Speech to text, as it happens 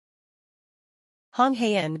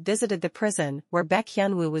Haein visited the prison where Baek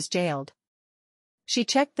Hyunwoo was jailed. She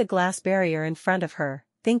checked the glass barrier in front of her,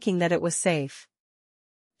 thinking that it was safe.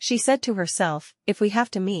 She said to herself, if we have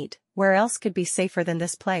to meet, where else could be safer than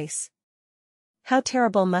this place? How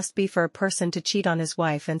terrible must be for a person to cheat on his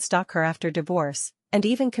wife and stalk her after divorce, and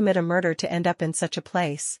even commit a murder to end up in such a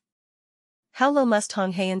place. How low must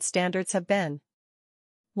Haein's standards have been?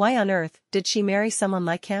 Why on earth did she marry someone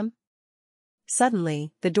like him?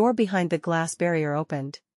 Suddenly, the door behind the glass barrier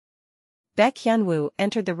opened. Baek Hyunwoo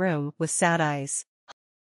entered the room with sad eyes.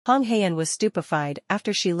 Haein was stupefied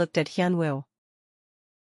after she looked at Hyunwoo.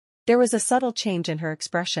 There was a subtle change in her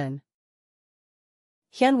expression.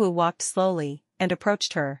 Hyunwoo walked slowly and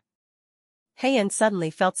approached her. Haein suddenly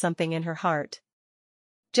felt something in her heart.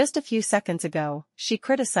 Just a few seconds ago, she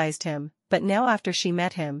criticized him, but now after she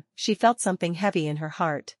met him, she felt something heavy in her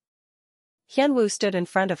heart. Hyunwoo stood in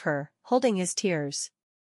front of her, holding his tears.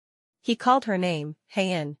 He called her name,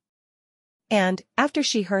 Haein. And, after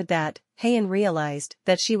she heard that, Haein realized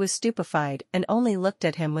that she was stupefied and only looked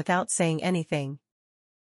at him without saying anything.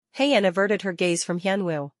 Haein averted her gaze from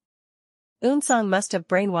Hyunwoo. Eunsong must have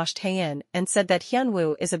brainwashed Haein and said that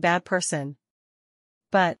Hyunwoo is a bad person.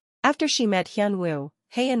 But, after she met Hyunwoo,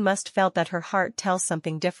 Haein must felt that her heart tells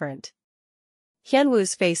something different.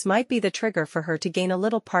 Hyunwoo's face might be the trigger for her to gain a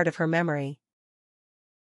little part of her memory.